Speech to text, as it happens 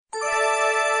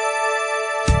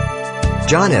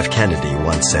John F. Kennedy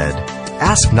once said,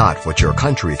 "Ask not what your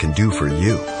country can do for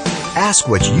you. Ask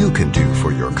what you can do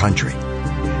for your country."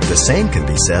 The same can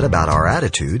be said about our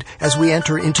attitude as we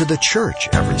enter into the church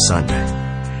every Sunday.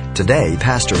 Today,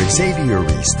 Pastor Xavier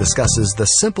Reese discusses the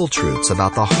simple truths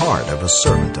about the heart of a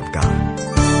servant of God.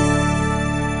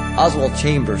 Oswald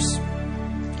Chambers,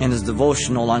 in his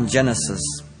devotional on Genesis,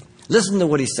 listen to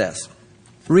what he says.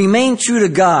 Remain true to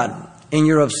God in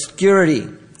your obscurity,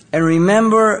 and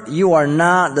remember you are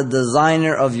not the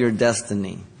designer of your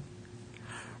destiny.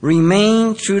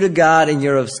 Remain true to God in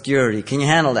your obscurity. Can you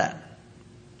handle that?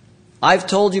 I've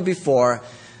told you before,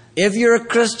 if you're a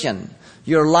Christian,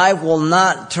 your life will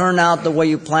not turn out the way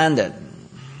you planned it.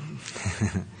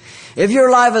 If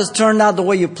your life has turned out the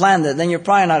way you planned it, then you're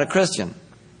probably not a Christian.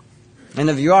 And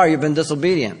if you are, you've been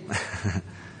disobedient.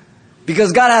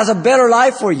 Because God has a better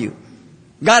life for you.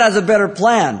 God has a better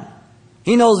plan.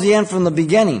 He knows the end from the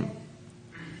beginning.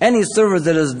 Any service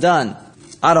that is done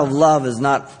out of love is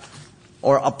not,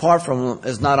 or apart from,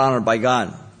 is not honored by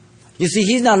God. You see,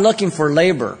 He's not looking for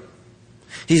labor.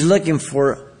 He's looking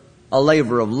for a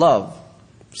labor of love.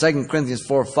 2 Corinthians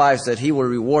 4:5 said He will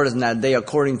reward us in that day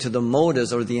according to the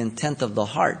motives or the intent of the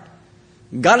heart.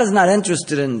 God is not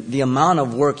interested in the amount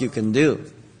of work you can do.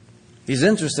 He's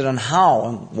interested in how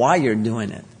and why you're doing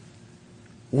it.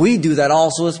 We do that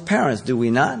also as parents, do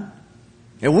we not?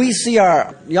 If we see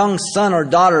our young son or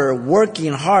daughter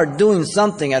working hard, doing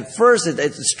something, at first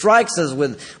it strikes us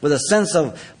with a sense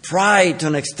of pride to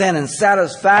an extent and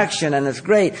satisfaction, and it's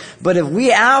great. But if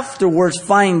we afterwards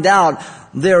find out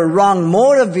their wrong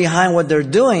motive behind what they're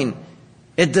doing,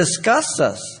 it disgusts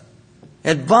us.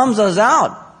 It bums us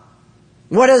out.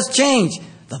 What has changed?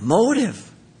 The motive.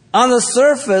 On the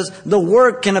surface, the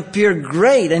work can appear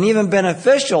great and even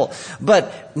beneficial.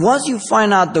 But once you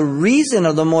find out the reason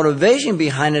or the motivation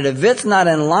behind it, if it's not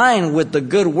in line with the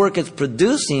good work it's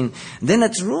producing, then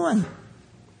it's ruined.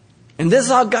 And this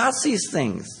is how God sees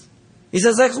things. He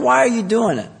says, X, why are you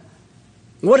doing it?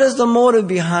 What is the motive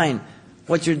behind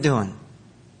what you're doing?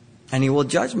 And He will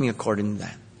judge me according to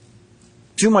that.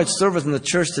 Too much service in the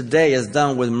church today is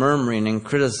done with murmuring and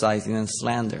criticizing and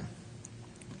slander.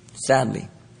 Sadly.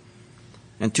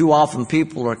 And too often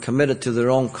people are committed to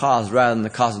their own cause rather than the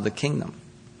cause of the kingdom.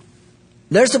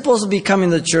 They're supposed to be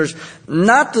coming to church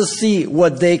not to see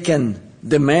what they can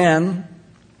demand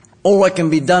or what can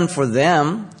be done for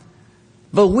them.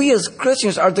 But we as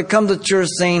Christians are to come to church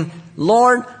saying,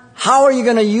 Lord, how are you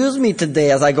going to use me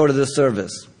today as I go to this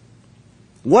service?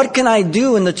 What can I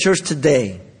do in the church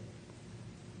today?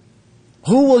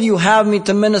 Who will you have me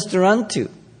to minister unto?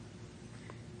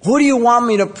 Who do you want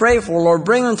me to pray for, Lord?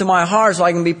 Bring them to my heart so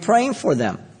I can be praying for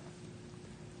them.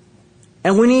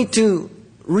 And we need to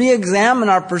re-examine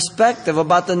our perspective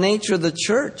about the nature of the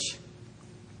church.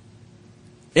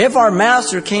 If our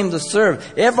master came to serve,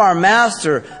 if our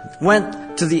master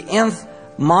went to the nth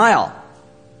mile,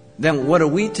 then what are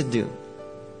we to do?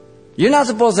 You're not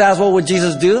supposed to ask, what would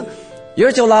Jesus do?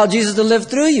 You're to allow Jesus to live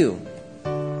through you.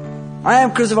 I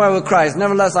am crucified with Christ,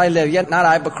 nevertheless I live, yet not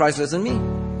I, but Christ lives in me.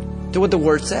 To what the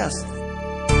Word says.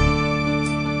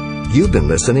 You've been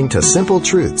listening to Simple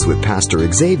Truths with Pastor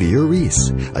Xavier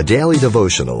Reese, a daily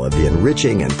devotional of the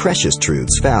enriching and precious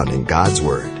truths found in God's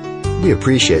Word. We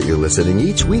appreciate you listening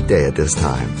each weekday at this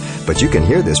time, but you can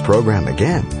hear this program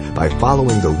again by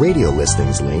following the radio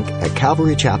listings link at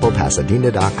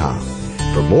CalvaryChapelPasadena.com.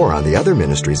 For more on the other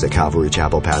ministries at Calvary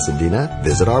Chapel Pasadena,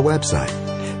 visit our website.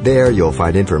 There you'll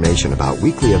find information about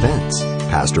weekly events,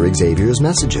 Pastor Xavier's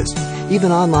messages,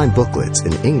 even online booklets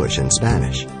in English and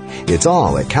Spanish. It's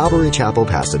all at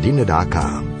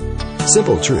CalvaryChapelPasadena.com.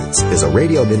 Simple Truths is a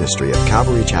radio ministry of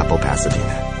Calvary Chapel,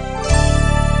 Pasadena.